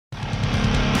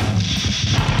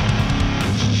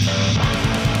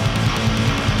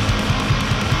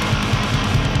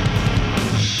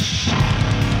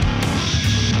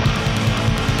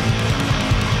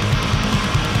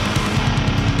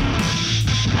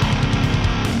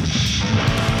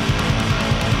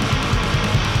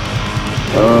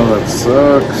that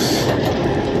sucks.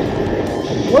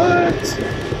 What?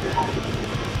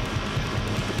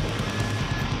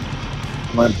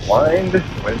 Am I blind?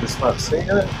 Am I just not seeing it?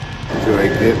 Do I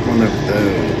get one of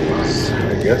those?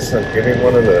 I guess I'm getting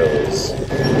one of those.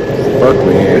 Fuck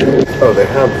me. Oh, they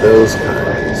have those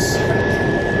kinds.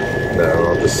 No,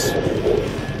 I'll just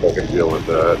fucking deal with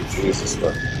that. Jesus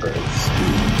fucking Christ.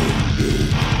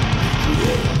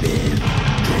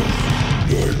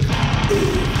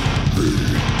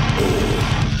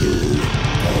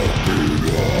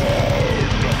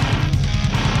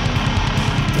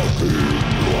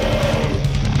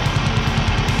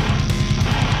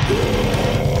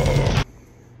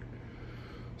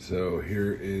 So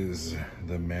here is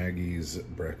the Maggie's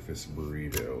breakfast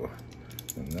burrito,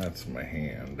 and that's my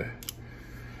hand.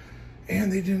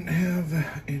 And they didn't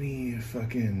have any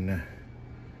fucking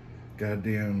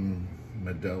goddamn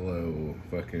Modelo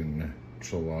fucking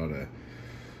chelada.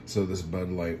 So this Bud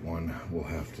Light one will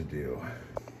have to do.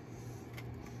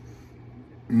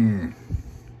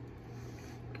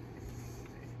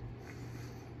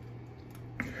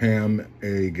 Ham,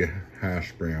 egg,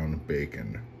 hash brown,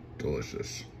 bacon.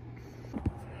 Delicious.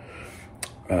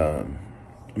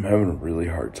 I'm having a really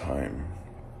hard time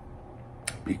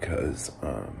because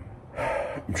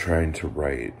I'm trying to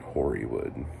write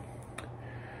Hollywood,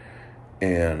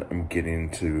 and I'm getting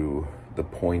to the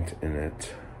point in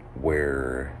it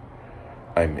where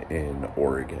I'm in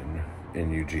Oregon,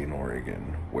 in Eugene,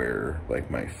 Oregon, where like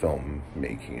my film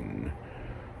making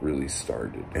really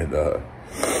started. And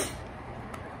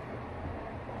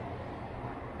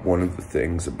one of the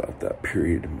things about that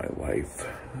period in my life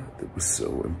that was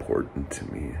so important to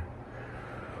me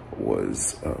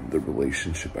was the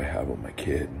relationship I have with my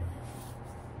kid.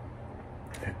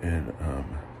 And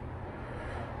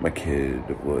my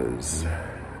kid was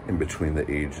in between the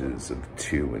ages of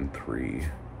 2 and 3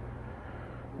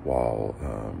 while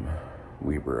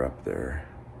we were up there.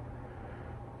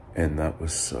 And that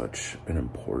was such an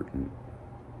important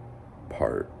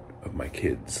part of my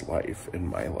kid's life and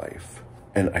my life.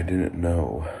 And I didn't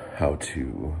know how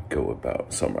to go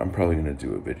about, so I'm probably gonna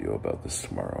do a video about this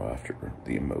tomorrow after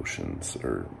the emotions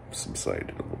are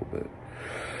subsided a little bit.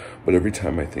 But every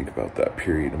time I think about that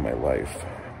period in my life,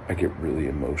 I get really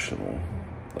emotional.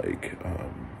 Like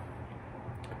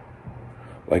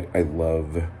I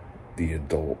love the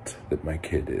adult that my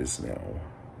kid is now,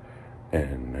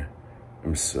 and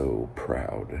I'm so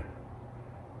proud.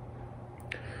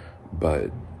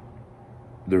 But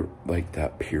like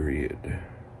that period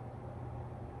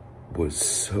was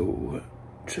so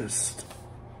just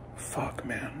fuck,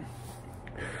 man.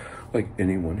 Like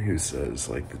anyone who says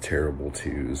like the terrible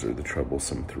 2s or the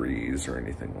troublesome 3s or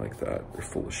anything like that, they're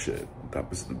full of shit. That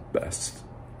was the best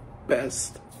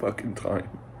fucking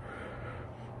time.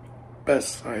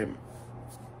 Best time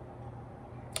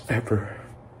ever.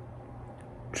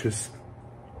 Just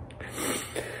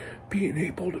being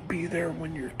able to be there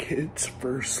when your kid's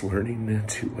first learning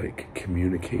to like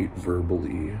communicate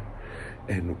verbally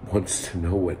and wants to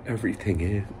know what everything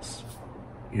is,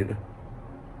 you know?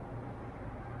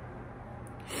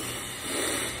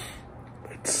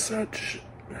 It's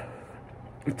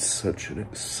such an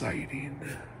exciting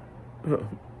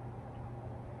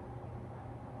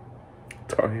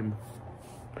time.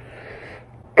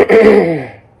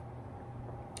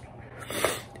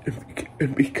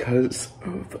 And because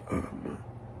of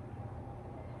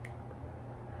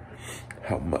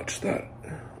how much that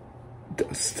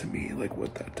does to me, like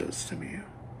what that does to me,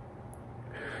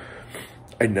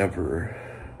 I never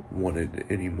wanted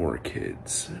any more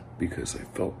kids because I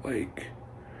felt like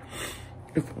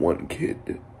if one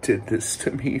kid did this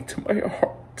to me, to my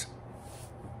heart,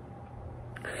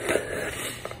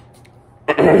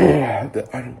 that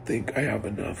I don't think I have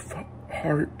enough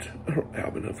heart. I don't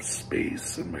have enough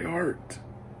space in my heart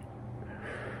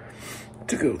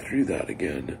to go through that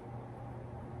again.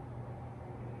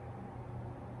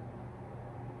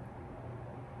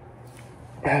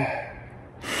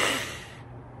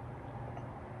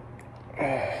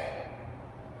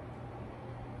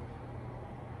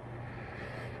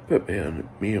 But man,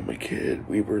 me and my kid,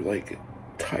 we were like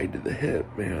tied to the hip,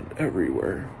 man,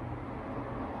 everywhere.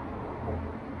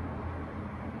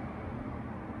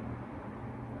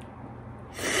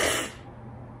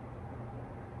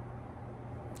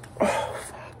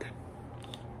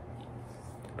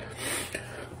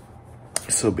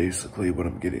 So basically what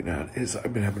I'm getting at is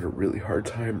I've been having a really hard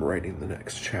time writing the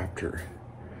next chapter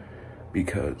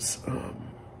because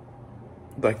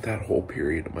like that whole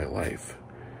period of my life,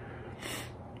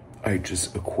 I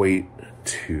just equate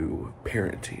to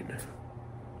parenting.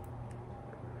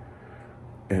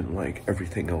 And like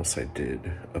everything else I did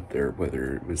up there,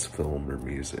 whether it was film or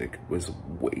music, was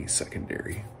way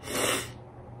secondary.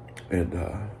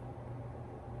 And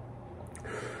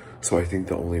so I think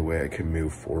the only way I can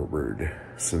move forward,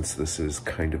 since this is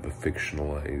kind of a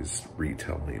fictionalized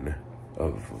retelling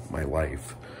of my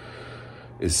life,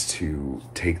 is to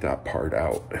take that part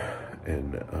out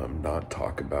and not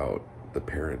talk about the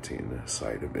parenting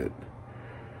side of it.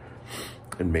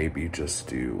 And maybe just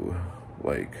do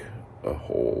like a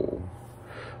whole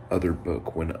other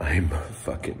book when I'm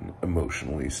fucking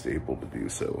emotionally stable to do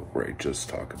so, where I just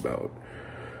talk about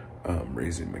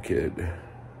raising my kid.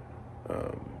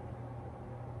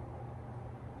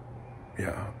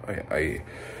 Yeah, I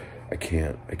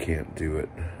can't do it.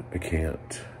 I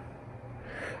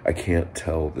can't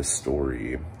tell the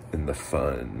story in the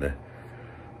fun,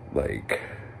 like,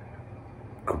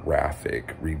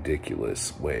 graphic,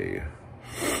 ridiculous way,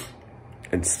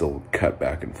 and still cut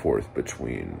back and forth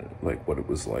between like what it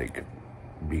was like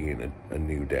being a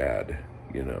new dad,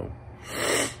 you know.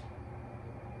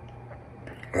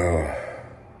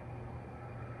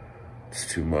 It's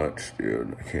too much,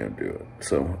 dude. I can't do it.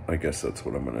 So I guess that's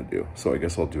what I'm gonna do. So I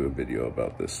guess I'll do a video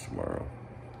about this tomorrow.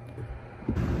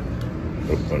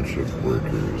 A bunch of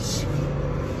workers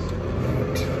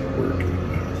not working.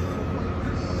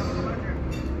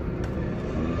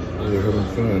 They're having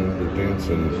fun, they're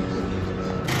dancing.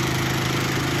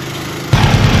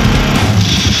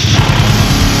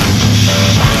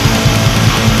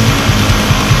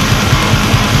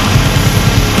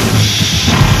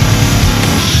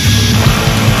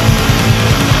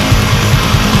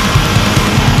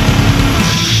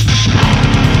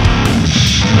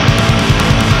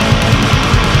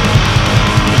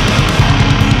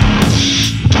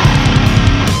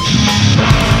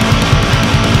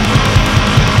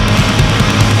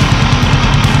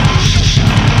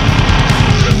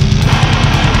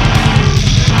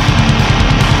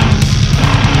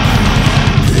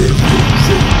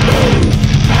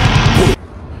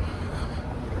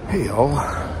 Hey y'all,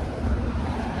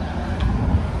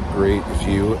 great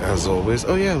view as always.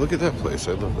 Oh yeah, look at that place.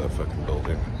 I love that fucking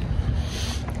building.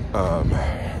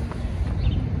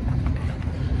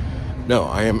 No,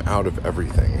 I am out of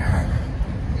everything.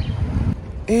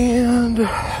 And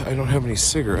I don't have any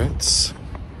cigarettes.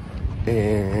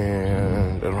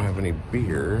 And I don't have any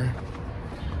beer.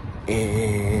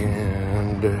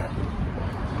 And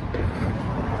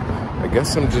I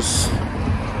guess I'm just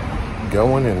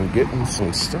going and getting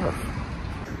some stuff.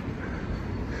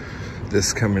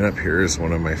 This coming up here is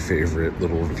one of my favorite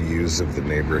little views of the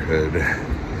neighborhood.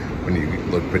 When you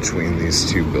look between these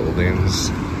two buildings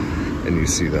and you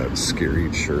see that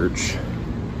scary church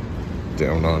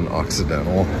down on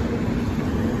Occidental.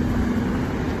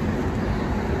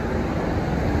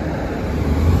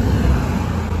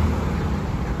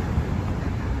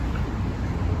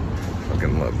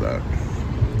 Fucking love that.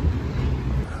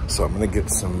 So I'm gonna get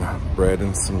some bread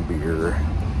and some beer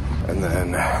and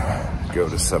then go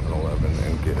to 7-Eleven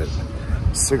and get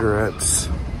cigarettes.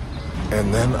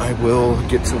 And then I will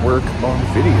get to work on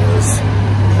videos.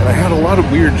 And I had a lot of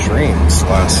weird dreams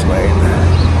last night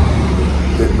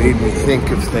that made me think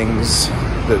of things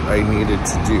that I needed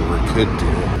to do or could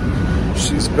do.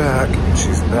 She's back, and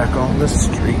she's back on the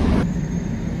street.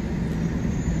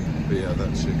 But yeah,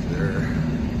 that chick there,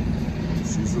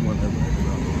 she's the one that brought it up.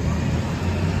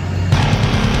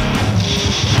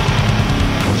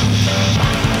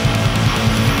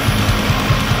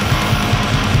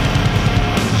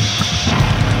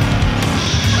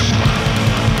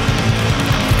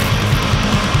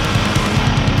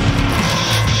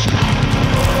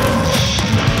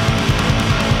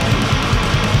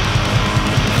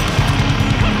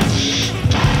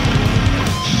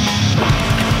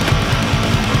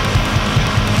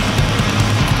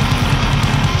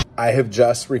 I have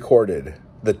just recorded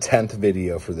the 10th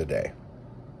video for the day.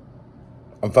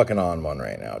 I'm fucking on one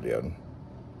right now, dude.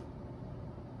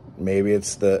 Maybe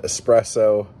it's the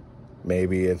espresso.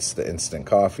 Maybe it's the instant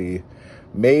coffee.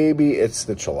 Maybe it's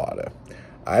the chelada.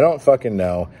 I don't fucking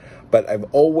know. But I've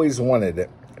always wanted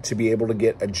to be able to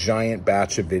get a giant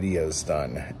batch of videos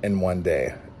done in one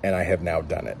day. And I have now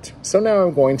done it. So now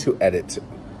I'm going to edit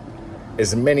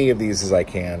as many of these as I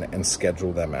can and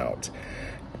schedule them out.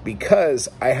 Because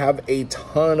I have a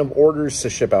ton of orders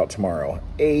to ship out tomorrow.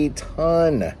 A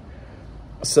ton.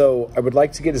 So I would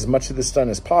like to get as much of this done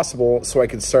as possible so I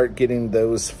can start getting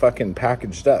those fucking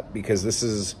packaged up, because this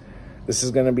is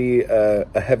going to be a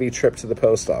heavy trip to the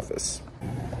post office.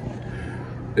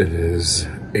 It is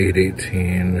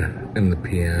 8:18 in the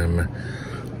PM.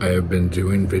 I have been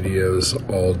doing videos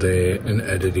all day and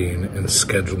editing and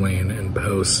scheduling and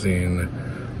posting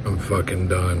I'm fucking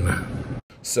done.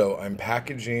 So I'm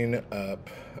packaging up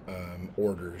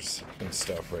orders and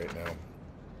stuff right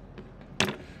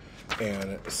now.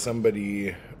 And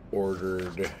somebody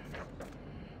ordered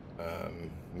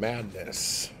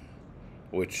Madness,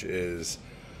 which is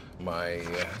my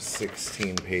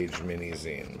 16-page mini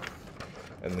zine.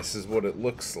 And this is what it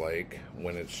looks like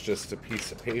when it's just a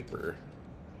piece of paper.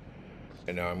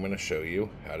 And now I'm going to show you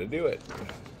how to do it.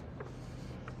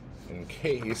 In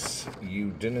case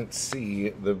you didn't see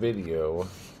the video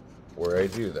where I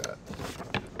do that.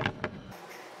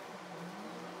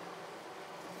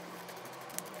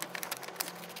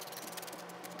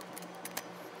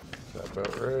 Is that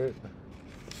about right?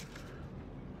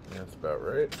 That's about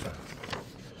right.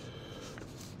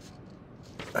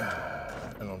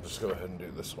 And I'll just go ahead and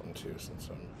do this one too, since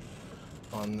I'm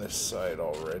on this side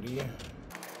already.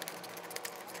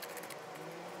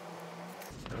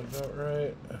 That's about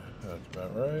right. That's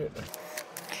about right.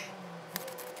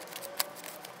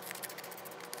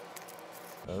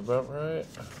 That about right?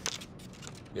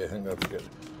 Yeah, I think that's good.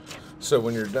 So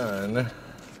when you're done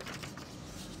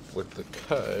with the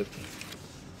cut,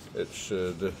 it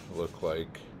should look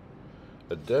like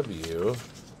a W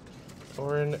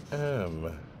or an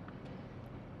M.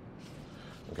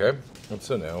 Okay, and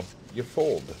so now you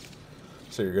fold.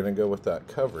 So you're gonna go with that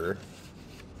cover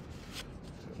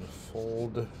and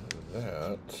fold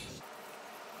that.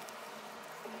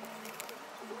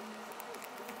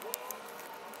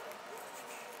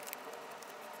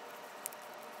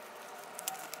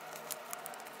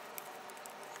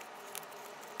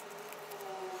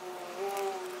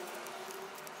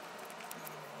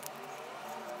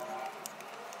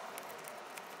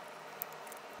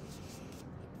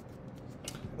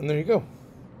 And there you go.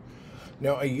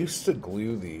 Now, I used to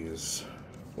glue these,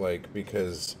 like,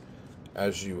 because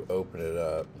as you open it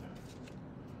up,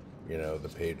 you know, the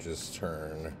pages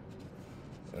turn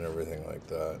and everything like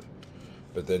that.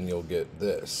 But then you'll get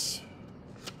this,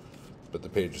 but the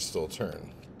pages still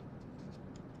turn.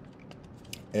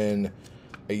 And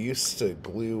I used to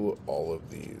glue all of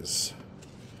these,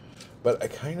 but I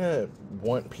kind of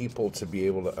want people to be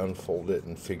able to unfold it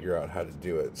and figure out how to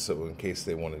do it, so in case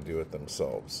they want to do it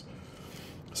themselves.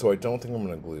 So I don't think I'm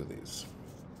going to glue these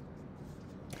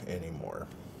anymore.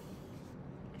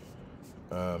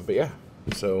 But yeah,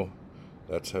 so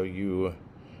that's how you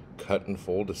cut and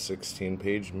fold a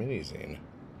 16-page mini zine.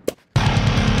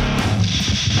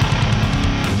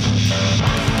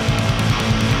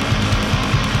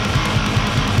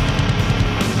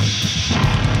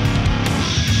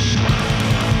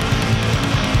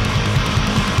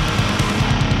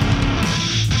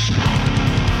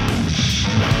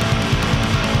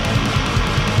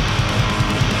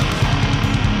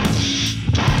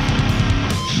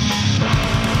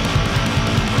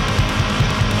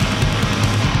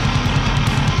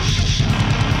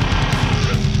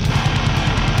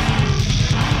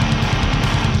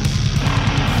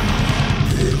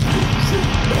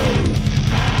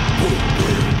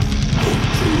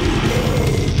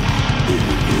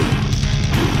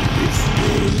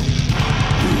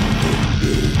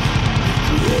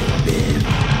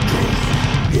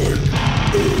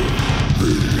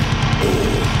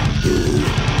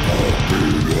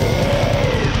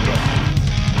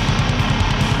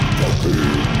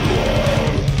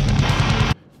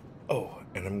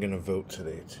 Vote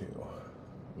today too.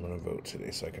 I'm gonna vote today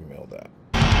so I can mail that.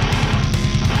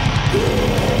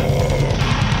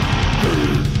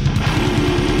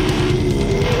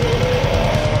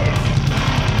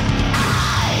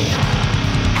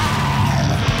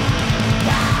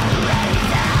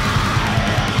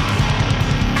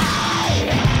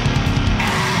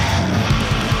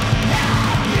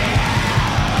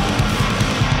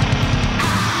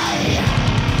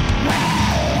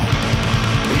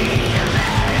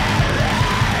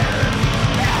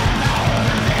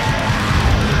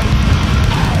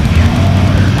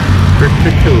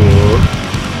 Pretty cool.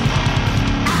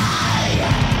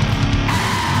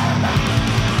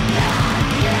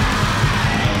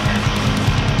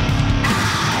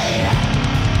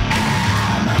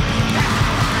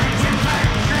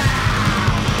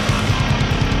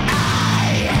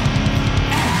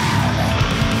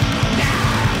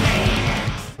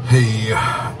 Hey,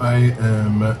 I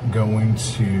am going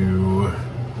to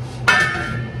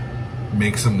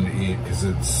make something to eat because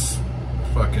it's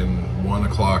fucking 1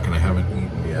 o'clock and I haven't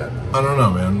eaten yet. I don't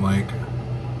know, man, like,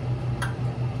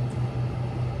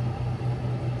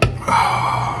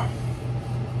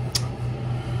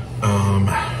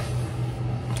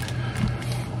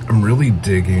 I'm really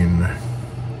digging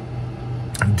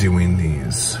doing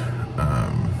these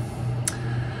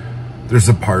there's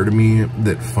a part of me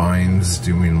that finds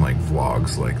doing like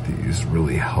vlogs like these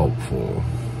really helpful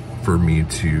for me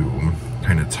to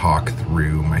kind of talk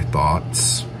through my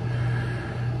thoughts.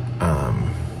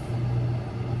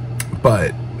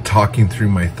 But talking through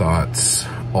my thoughts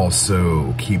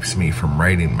also keeps me from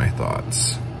writing my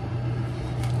thoughts.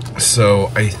 So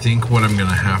I think what I'm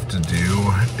gonna have to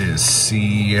do is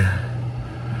see,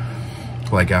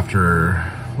 like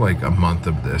after like a month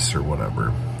of this or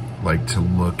whatever, like to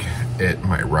look at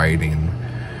my writing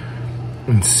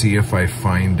and see if I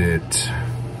find it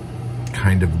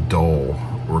kind of dull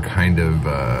or kind of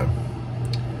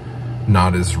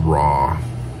not as raw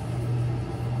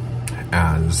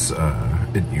as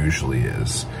it usually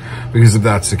is. Because if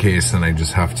that's the case, then I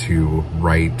just have to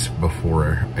write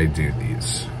before I do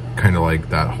these. Kind of like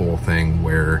that whole thing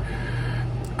where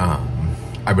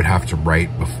I would have to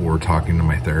write before talking to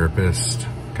my therapist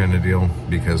kind of deal,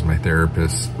 because my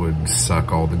therapist would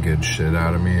suck all the good shit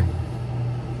out of me.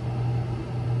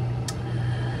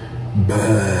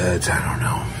 But I don't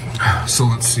know. So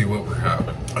let's see what we're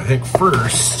having. I think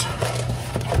first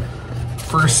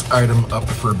item up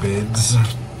for bids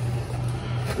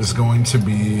is going to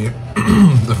be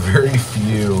the very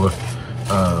few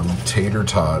tater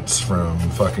tots from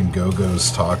fucking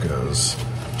Go-Go's Tacos.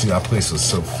 Dude, that place was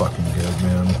so fucking good,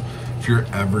 man. If you're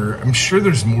ever, I'm sure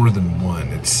there's more than one.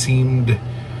 It seemed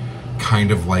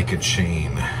kind of like a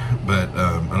chain, but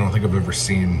I don't think I've ever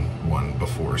seen one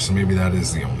before, so maybe that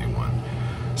is the only one.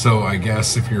 So I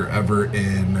guess if you're ever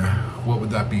in, what would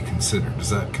that be considered?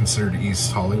 Is that considered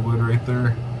East Hollywood right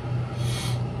there?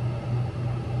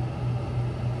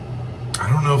 I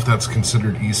don't know if that's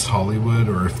considered East Hollywood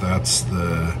or if that's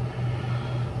the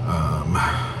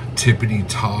tippity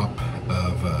top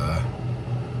of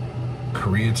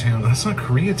Koreatown. That's not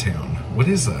Koreatown. What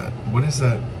is that? What is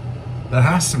that? That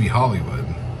has to be Hollywood.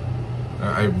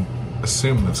 I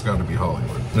assume that's got to be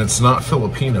Hollywood. And it's not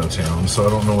Filipino town, so I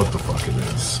don't know what the fuck it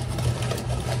is.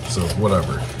 So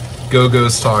whatever.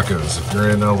 Go-Go's Tacos. If you're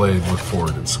in LA, look for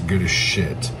it. It's good as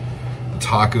shit. The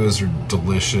tacos are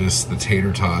delicious. The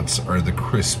tater tots are the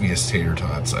crispiest tater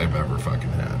tots I've ever fucking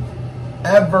had.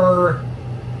 Ever.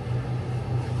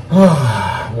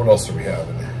 What else are we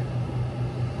having?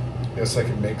 Guess I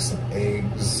can make some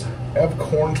eggs. I have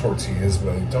corn tortillas,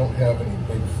 but I don't have any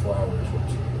big flour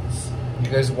tortillas. You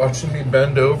guys watching me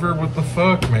bend over? What the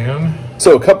fuck, man?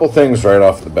 So a couple things right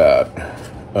off the bat.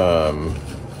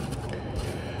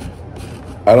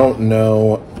 I don't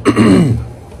know.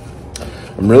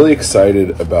 I'm really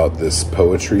excited about this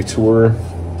poetry tour.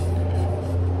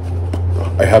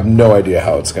 I have no idea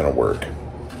how it's going to work.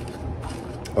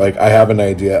 Like, I have an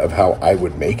idea of how I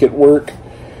would make it work,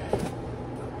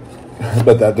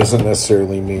 but that doesn't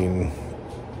necessarily mean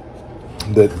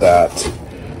that that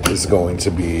is going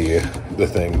to be the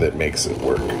thing that makes it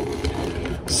work.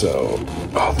 So,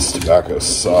 oh, this tobacco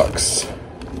sucks.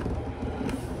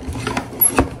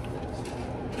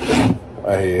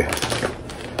 I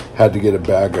had to get a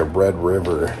bag of Red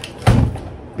River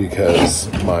because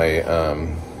my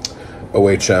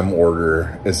OHM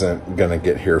order isn't gonna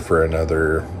get here for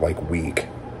another like week,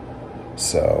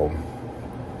 so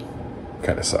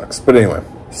kind of sucks. But anyway,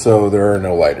 so there are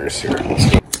no lighters here. Let's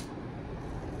go.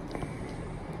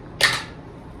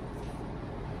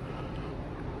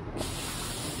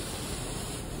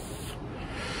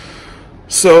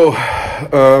 So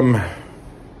I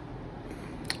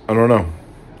don't know.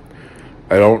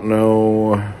 I don't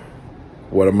know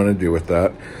what I'm gonna do with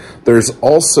that. There's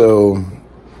also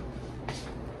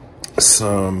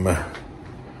some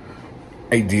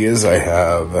ideas I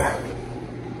have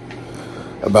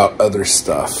about other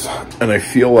stuff, and I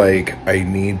feel like I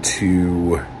need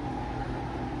to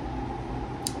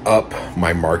up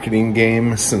my marketing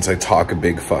game since I talk a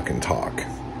big fucking talk.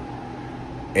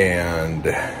 And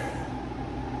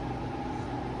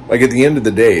like at the end of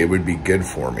the day, it would be good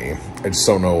for me. I just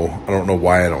don't know. I don't know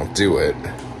why I don't do it,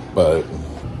 but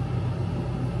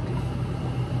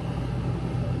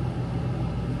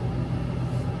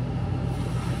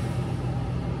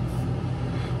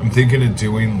I'm thinking of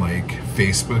doing like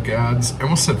Facebook ads. I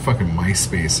almost said fucking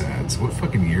MySpace ads. What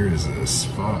fucking year is this?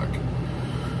 Fuck.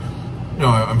 No,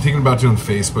 I'm thinking about doing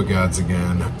Facebook ads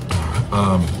again.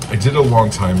 I did it a long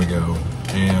time ago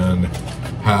and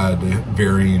had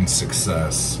varying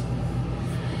success.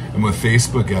 And with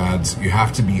Facebook ads, you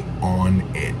have to be on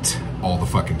it all the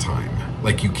fucking time.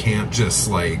 Like, you can't just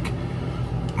like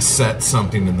set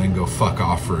something and then go fuck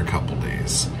off for a couple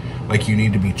days. Like, you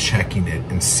need to be checking it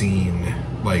and seeing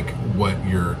like what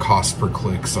your cost per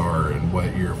clicks are and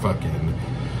what your fucking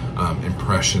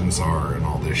impressions are and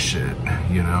all this shit,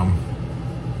 you know?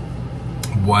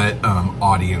 what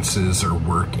audiences are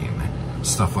working,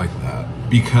 stuff like that.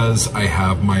 Because I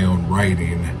have my own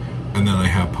writing and then I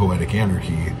have Poetic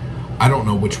Anarchy, I don't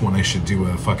know which one I should do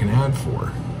a fucking ad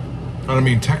for. I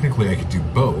mean, technically I could do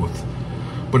both,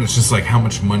 but it's just like, how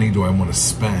much money do I want to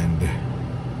spend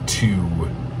to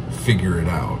figure it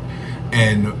out?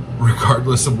 And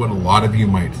regardless of what a lot of you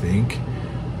might think,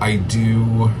 I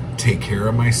do take care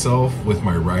of myself with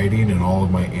my writing and all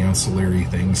of my ancillary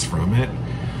things from it.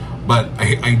 But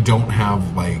I don't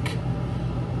have like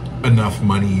enough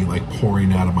money like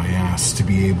pouring out of my ass to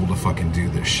be able to fucking do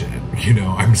this shit. You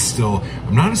know, I'm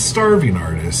not a starving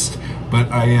artist,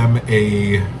 but I'm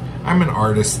an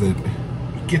artist that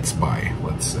gets by,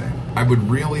 let's say. I would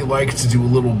really like to do a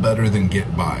little better than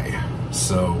get by.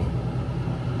 So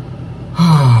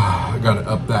I gotta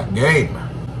up that game.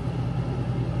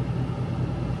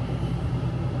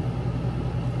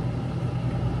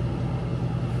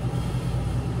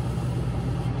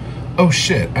 Oh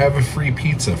shit, I have a free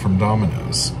pizza from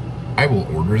Domino's. I will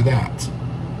order that.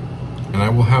 And I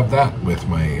will have that with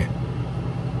my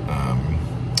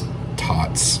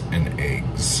tots and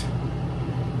eggs.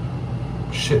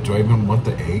 Shit, do I even want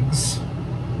the eggs?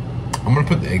 I'm gonna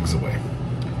put the eggs away.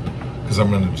 Because I'm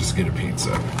gonna just get a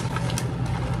pizza.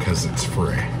 Because it's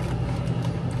free.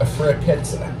 A free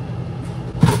pizza.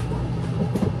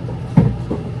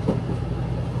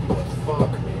 What the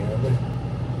fuck, man?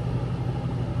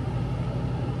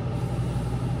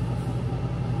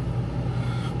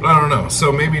 But I don't know.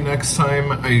 So maybe next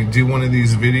time I do one of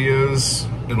these videos,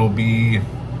 it'll be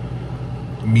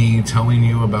me telling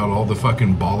you about all the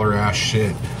fucking baller ass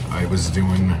shit I was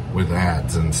doing with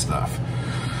ads and stuff.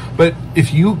 But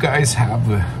if you guys have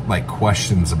like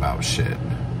questions about shit,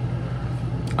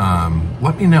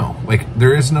 let me know. Like,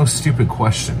 there is no stupid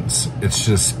questions. It's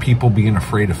just people being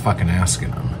afraid of fucking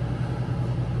asking them.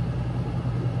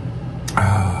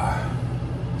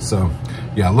 So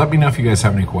yeah, let me know if you guys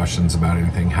have any questions about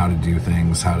anything, how to do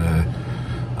things, how to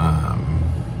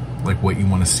like what you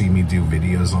want to see me do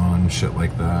videos on, shit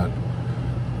like that.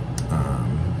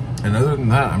 And other than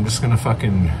that, I'm just gonna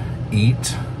fucking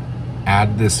eat,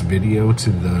 add this video to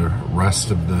the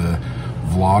rest of the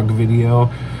vlog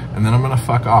video, and then I'm gonna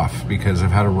fuck off because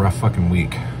I've had a rough fucking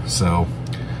week. So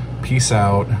peace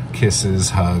out,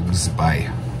 kisses, hugs,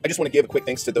 bye. I just want to give a quick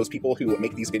thanks to those people who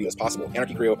make these videos possible.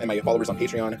 Anarchy Crew and my followers on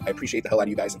Patreon. I appreciate the hell out of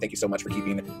you guys, and thank you so much for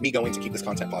keeping me going to keep this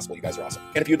content possible. You guys are awesome.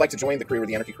 And if you'd like to join the crew or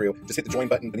the Anarchy Crew, just hit the join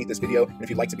button beneath this video. And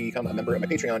if you'd like to become a member of my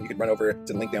Patreon, you can run over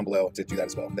to the link down below to do that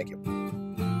as well. Thank you.